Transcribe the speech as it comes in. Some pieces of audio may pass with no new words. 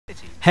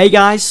Hey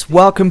guys,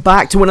 welcome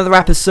back to another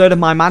episode of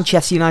my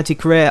Manchester United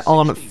career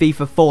on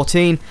FIFA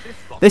 14.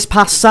 This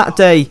past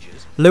Saturday,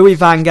 Louis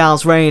van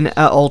Gaal's reign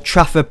at Old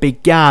Trafford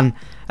began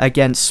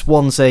against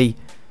Swansea,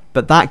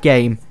 but that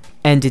game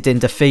ended in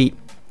defeat.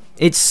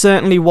 It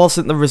certainly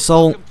wasn't the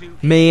result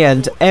me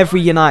and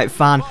every United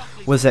fan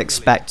was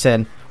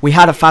expecting. We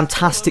had a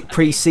fantastic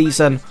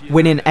pre-season,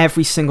 winning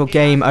every single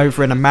game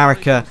over in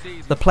America.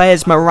 The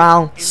players'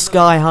 morale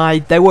sky high.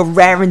 They were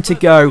raring to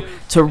go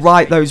to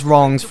right those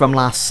wrongs from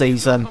last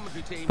season.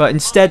 But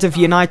instead of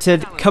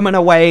United coming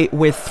away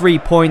with 3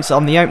 points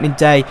on the opening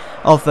day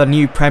of the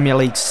new Premier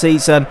League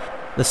season,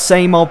 the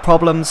same old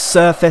problems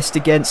surfaced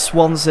against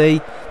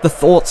Swansea. The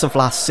thoughts of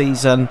last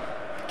season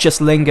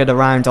just lingered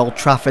around Old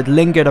Trafford,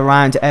 lingered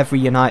around every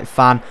United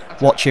fan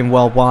watching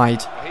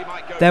worldwide.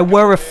 There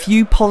were a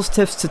few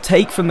positives to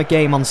take from the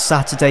game on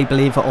Saturday,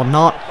 believe it or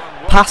not.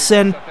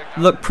 Passing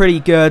looked pretty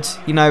good,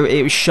 you know,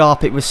 it was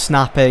sharp, it was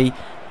snappy,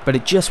 but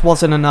it just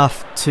wasn't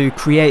enough to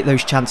create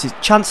those chances.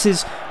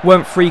 Chances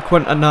weren't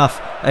frequent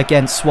enough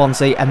against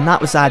Swansea, and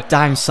that was our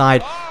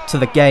downside to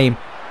the game.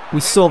 We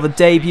saw the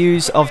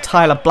debuts of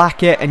Tyler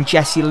Blackett and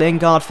Jesse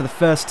Lingard for the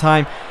first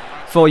time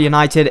for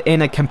United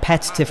in a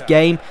competitive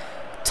game.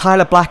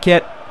 Tyler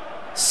Blackett,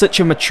 such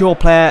a mature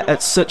player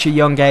at such a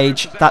young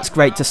age. That's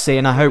great to see,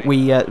 and I hope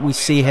we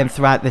see him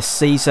throughout this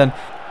season.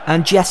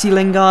 And Jesse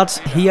Lingard,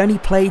 he only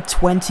played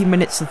 20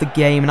 minutes of the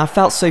game, and I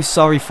felt so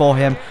sorry for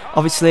him.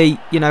 Obviously,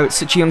 you know, at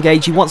such a young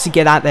age, he wants to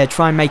get out there,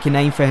 try and make a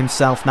name for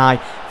himself now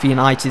for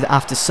United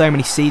after so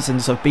many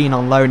seasons of being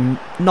on loan and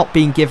not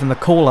being given the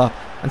call-up.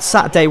 And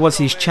Saturday was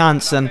his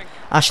chance, and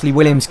Ashley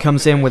Williams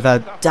comes in with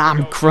a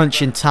damn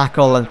crunching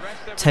tackle and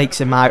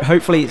takes him out.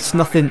 Hopefully it's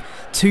nothing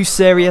too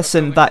serious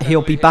and that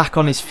he'll be back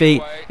on his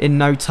feet in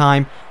no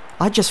time.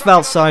 I just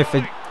felt sorry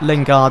for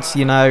Lingard,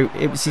 you know,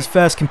 it was his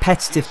first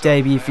competitive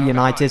debut for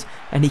United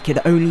and he could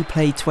only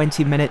play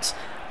 20 minutes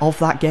of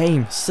that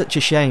game. Such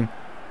a shame.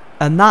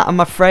 And that,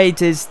 I'm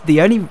afraid, is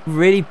the only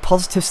really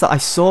positives that I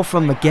saw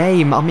from the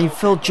game. I mean,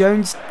 Phil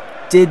Jones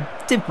did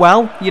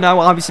well, you know,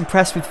 I was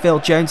impressed with Phil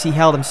Jones. He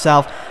held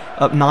himself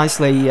up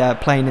nicely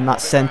playing in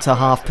that centre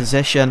half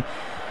position.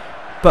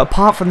 But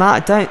apart from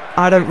that,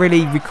 I don't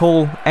really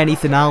recall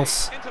anything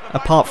else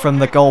apart from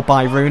the goal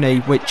by Rooney,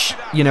 which,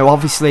 you know,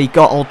 obviously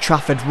got Old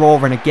Trafford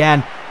roaring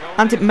again.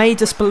 And it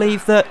made us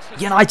believe that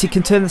United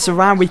can turn this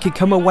around, we could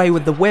come away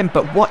with the win.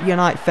 But what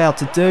United failed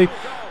to do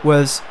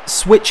was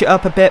switch it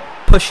up a bit,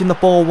 pushing the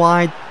ball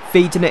wide,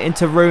 feeding it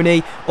into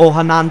Rooney or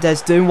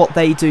Hernandez, doing what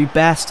they do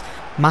best.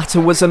 Mata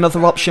was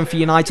another option for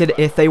United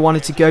if they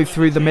wanted to go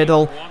through the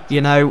middle. You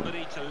know,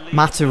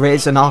 Mata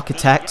is an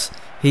architect.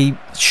 He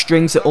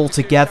strings it all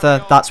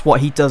together, that's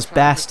what he does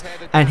best,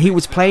 and he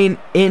was playing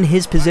in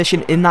his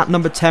position in that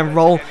number 10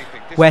 role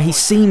where he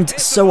seemed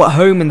so at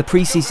home in the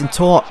pre-season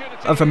tour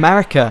of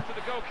America.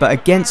 But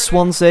against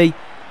Swansea,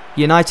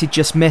 United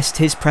just missed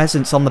his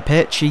presence on the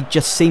pitch. He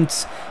just seemed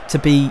to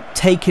be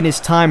taking his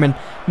time and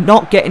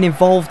not getting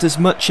involved as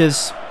much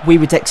as we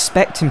would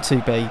expect him to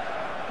be.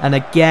 And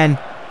again,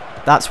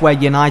 that's where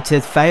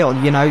United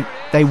failed. You know,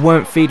 they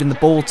weren't feeding the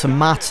ball to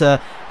Mata,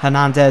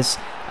 Hernandez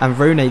and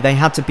Rooney. They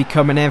had to be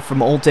coming in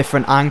from all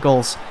different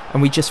angles,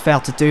 and we just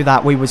failed to do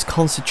that. We was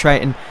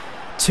concentrating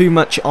too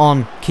much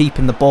on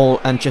keeping the ball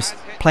and just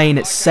playing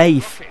it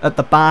safe at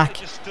the back.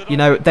 You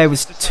know, there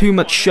was too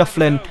much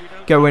shuffling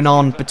going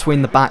on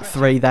between the back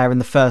three there in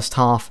the first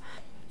half.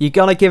 You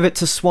gotta give it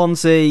to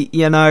Swansea,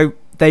 you know,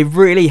 they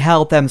really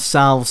held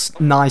themselves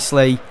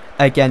nicely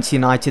against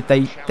United.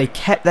 They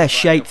kept their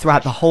shape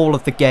throughout the whole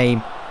of the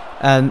game,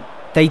 and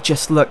they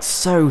just looked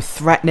so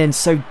threatening,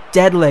 so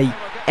deadly.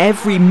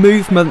 Every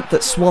movement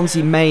that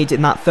Swansea made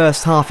in that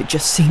first half, it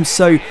just seemed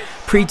so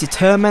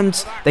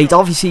predetermined. They'd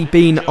obviously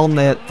been on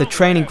the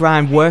training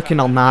ground working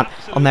on that,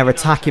 on their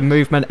attacking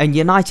movement, and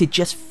United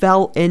just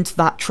fell into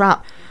that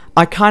trap.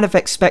 I kind of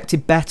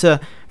expected better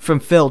from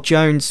Phil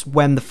Jones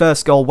when the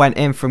first goal went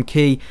in from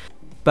Key,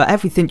 but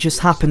everything just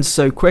happened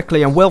so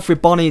quickly. And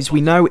Wilfried Bony, as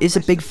we know, is a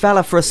big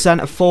fella for a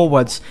centre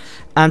forwards,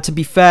 and to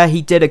be fair,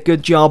 he did a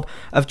good job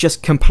of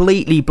just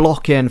completely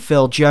blocking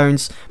Phil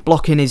Jones,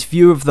 blocking his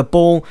view of the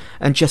ball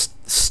and just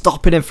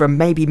stopping him from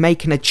maybe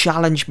making a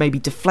challenge, maybe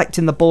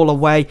deflecting the ball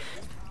away.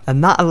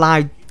 And that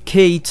allowed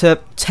Key to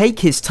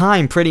take his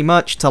time pretty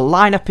much to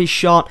line up his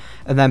shot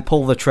and then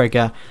pull the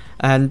trigger.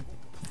 And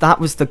that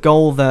was the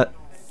goal that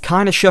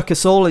kind of shook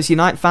us all as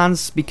United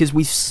fans, because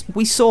we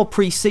saw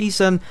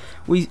pre-season.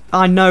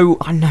 I know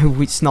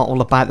it's not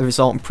all about the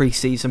result in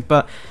pre-season,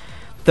 but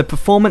the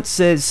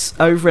performances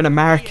over in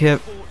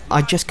America,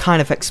 I just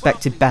kind of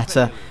expected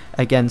better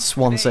against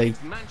Swansea.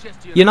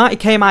 United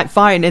came out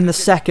fighting in the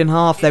second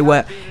half. They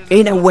were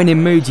in a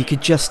winning mood. You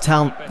could just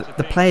tell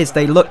the players,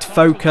 they looked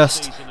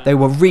focused, they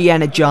were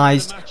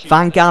re-energised.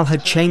 Van Gaal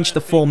had changed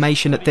the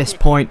formation at this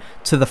point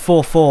to the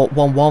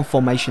 4-4-1-1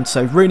 formation,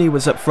 so Rooney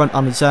was up front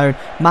on his own,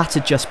 Mata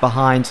just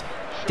behind.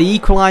 The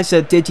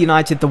equaliser did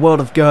United the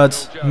world of good.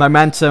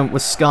 Momentum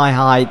was sky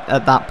high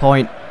at that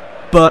point,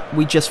 but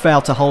we just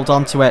failed to hold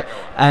on to it.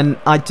 And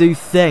I do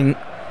think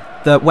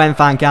that when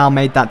Van Gaal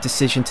made that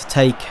decision to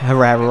take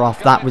Herrera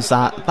off, that was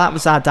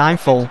our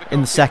downfall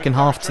in the second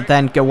half, to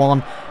then go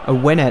on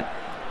and win it.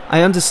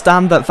 I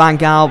understand that Van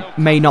Gaal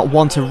may not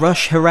want to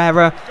rush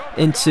Herrera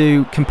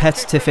into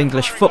competitive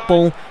English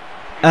football,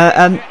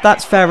 and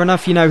that's fair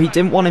enough. You know, he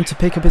didn't want him to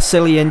pick up a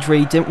silly injury,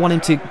 he didn't want him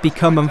to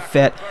become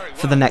unfit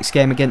for the next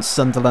game against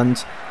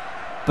Sunderland.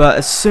 But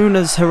as soon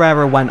as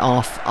Herrera went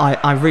off,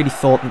 I really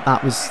thought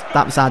that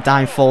was our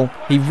downfall.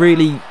 He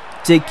really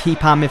did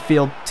keep our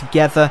midfield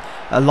together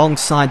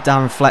alongside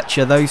Darren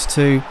Fletcher. Those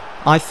two,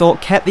 I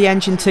thought, kept the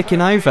engine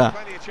ticking over.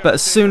 But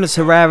as soon as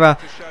Herrera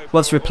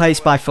was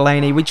replaced by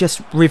Fellaini, we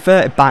just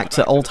reverted back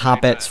to old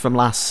habits from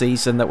last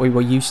season that we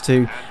were used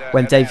to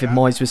when David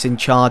Moyes was in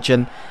charge.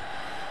 And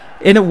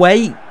in a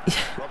way,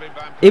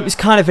 it was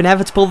kind of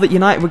inevitable that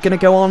United were going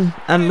to go on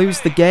and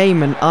lose the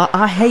game. And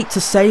I hate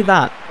to say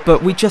that,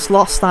 but we just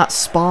lost that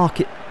spark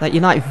that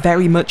United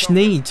very much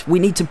need. We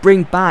need to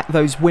bring back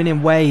those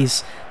winning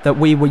ways that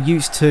we were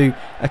used to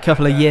a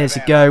couple of years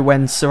ago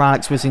when Sir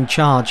Alex was in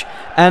charge.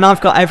 And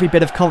I've got every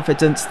bit of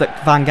confidence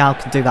that Van Gaal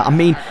can do that. I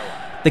mean,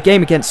 the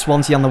game against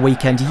Swansea on the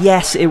weekend,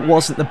 yes, it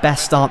wasn't the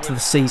best start to the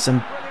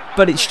season,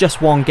 but it's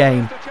just one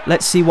game.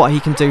 Let's see what he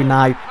can do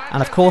now.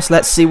 And of course,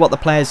 let's see what the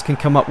players can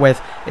come up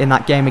with in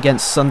that game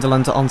against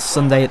Sunderland on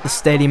Sunday at the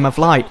Stadium of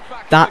Light.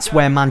 That's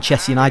where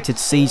Manchester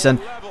United's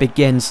season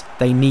begins.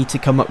 They need to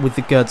come up with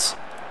the goods.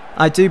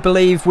 I do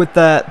believe with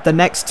the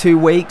next 2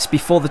 weeks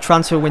before the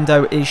transfer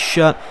window is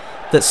shut,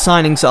 that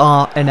signings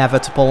are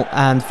inevitable,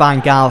 and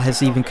Van Gaal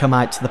has even come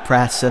out to the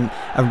press and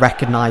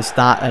recognised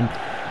that. And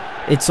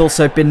it's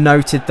also been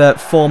noted that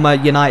former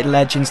United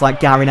legends like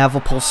Gary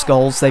Neville, Paul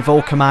Scholes, they've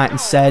all come out and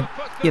said,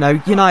 you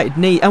know, United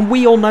need, and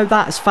we all know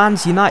that as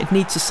fans, United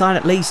need to sign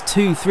at least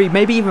 2, 3,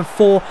 maybe even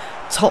 4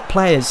 top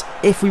players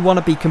if we want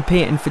to be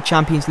competing for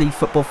Champions League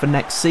football for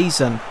next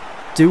season.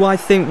 Do I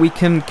think we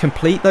can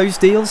complete those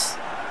deals?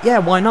 Yeah,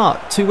 why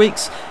not? 2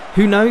 weeks,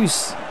 who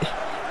knows?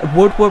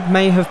 Woodward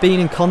may have been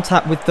in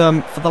contact with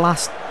them for the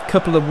last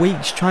couple of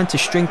weeks, trying to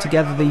string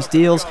together these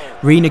deals,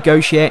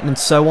 renegotiating and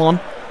so on.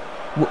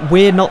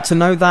 We're not to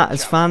know that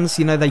as fans.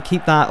 You know, they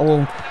keep that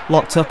all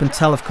locked up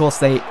until, of course,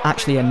 they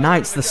actually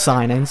announce the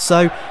signing.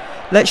 So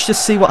let's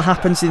just see what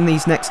happens in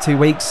these next 2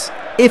 weeks.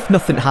 If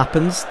nothing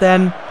happens,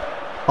 then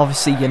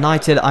obviously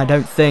United, I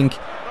don't think,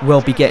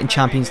 will be getting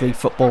Champions League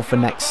football for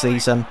next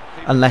season,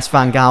 unless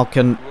Van Gaal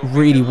can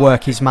really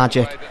work his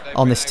magic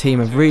on this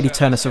team and really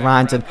turn us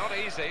around and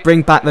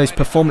bring back those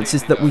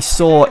performances that we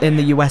saw in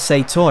the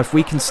USA Tour. If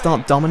we can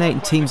start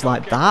dominating teams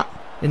like that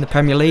in the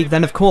Premier League,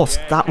 then of course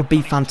that would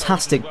be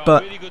fantastic.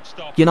 But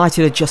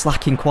United are just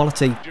lacking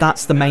quality.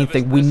 That's the main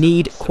thing. We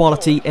need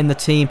quality in the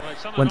team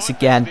once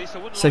again.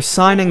 So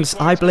signings,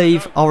 I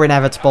believe, are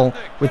inevitable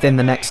within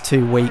the next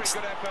 2 weeks.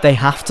 They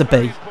have to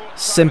be.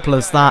 Simple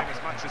as that.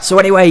 So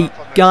anyway,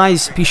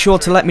 guys, be sure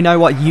to let me know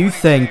what you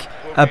think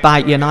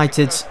about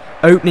United's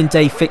opening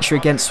day fixture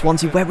against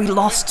Swansea, where we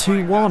lost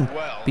 2-1.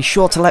 Be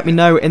sure to let me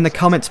know in the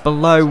comments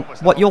below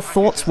what your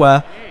thoughts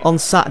were on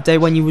Saturday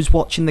when you was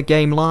watching the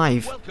game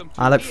live.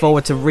 I look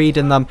forward to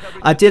reading them.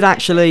 I did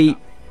actually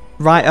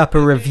write up a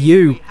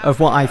review of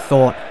what I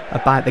thought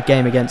about the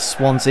game against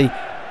Swansea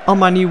on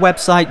my new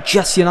website,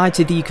 Just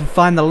United. You can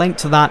find the link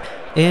to that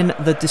in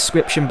the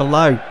description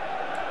below.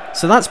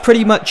 So that's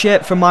pretty much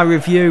it for my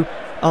review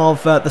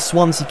of the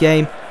Swansea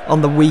game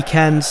on the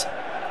weekend.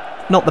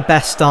 Not the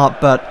best start,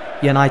 but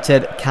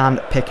United can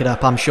pick it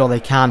up. I'm sure they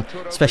can,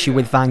 especially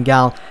with Van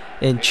Gaal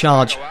in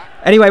charge.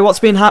 Anyway, what's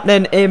been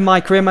happening in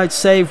my career mode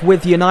save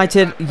with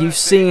United? You've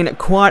seen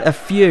quite a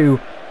few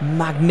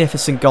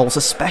magnificent goals,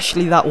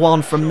 especially that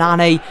one from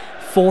Nane,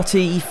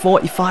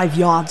 45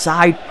 yards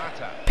out.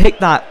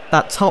 Picked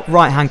that top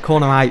right-hand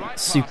corner out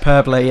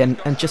superbly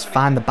and just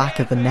found the back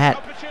of the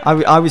net.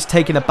 I was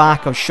taken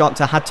aback. I was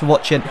shocked. I had to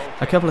watch it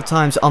a couple of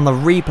times on the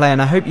replay,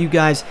 and I hope you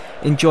guys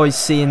enjoyed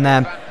seeing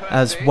them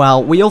as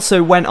well. We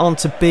also went on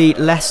to beat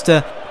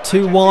Leicester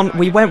 2-1.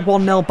 We went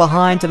 1-0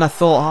 behind, and I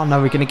thought, oh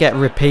no, we're going to get a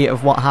repeat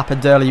of what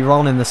happened earlier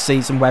on in the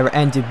season where it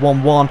ended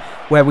 1-1,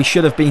 where we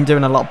should have been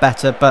doing a lot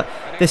better. But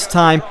this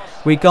time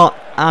we got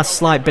a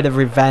slight bit of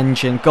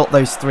revenge and got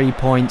those 3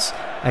 points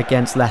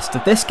against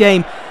Leicester. This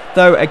game,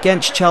 though,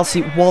 against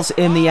Chelsea was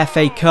in the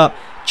FA Cup.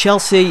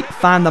 Chelsea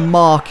found the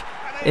mark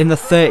in the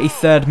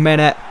 33rd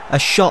minute. A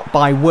shot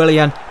by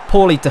Willian,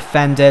 poorly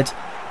defended.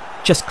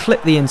 Just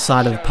clip the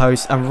inside of the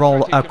post and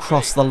roll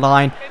across the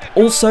line.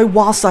 Also,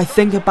 whilst I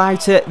think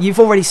about it, you've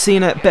already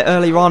seen it a bit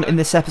earlier on in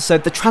this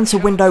episode, the transfer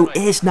window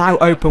is now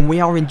open.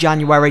 We are in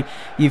January.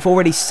 You've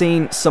already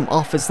seen some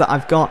offers that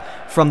I've got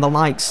from the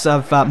likes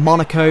of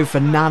Monaco for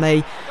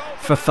Nane,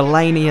 for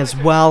Fellaini as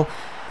well.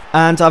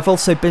 And I've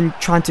also been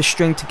trying to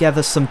string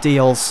together some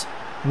deals.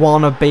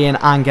 One of being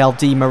Angel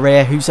Di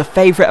Maria, who's a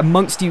favourite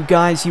amongst you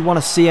guys. You want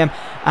to see him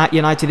at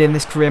United in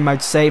this career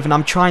mode save. And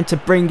I'm trying to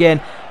bring in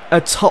a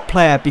top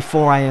player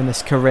before I end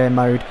this career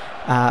mode,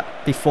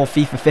 before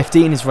FIFA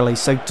 15 is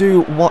released. So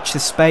do watch the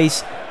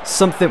space.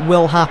 Something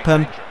will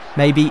happen,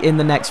 maybe in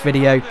the next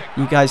video.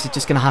 You guys are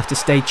just going to have to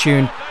stay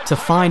tuned to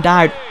find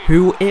out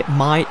who it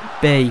might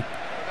be.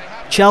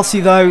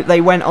 Chelsea, though, they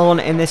went on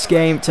in this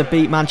game to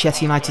beat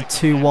Manchester United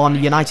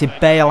 2-1. United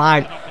bail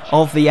out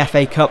of the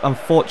FA Cup,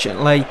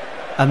 unfortunately.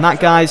 And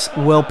that, guys,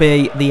 will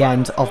be the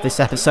end of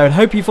this episode.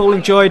 Hope you've all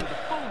enjoyed,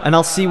 and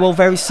I'll see you all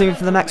very soon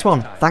for the next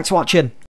one. Thanks for watching.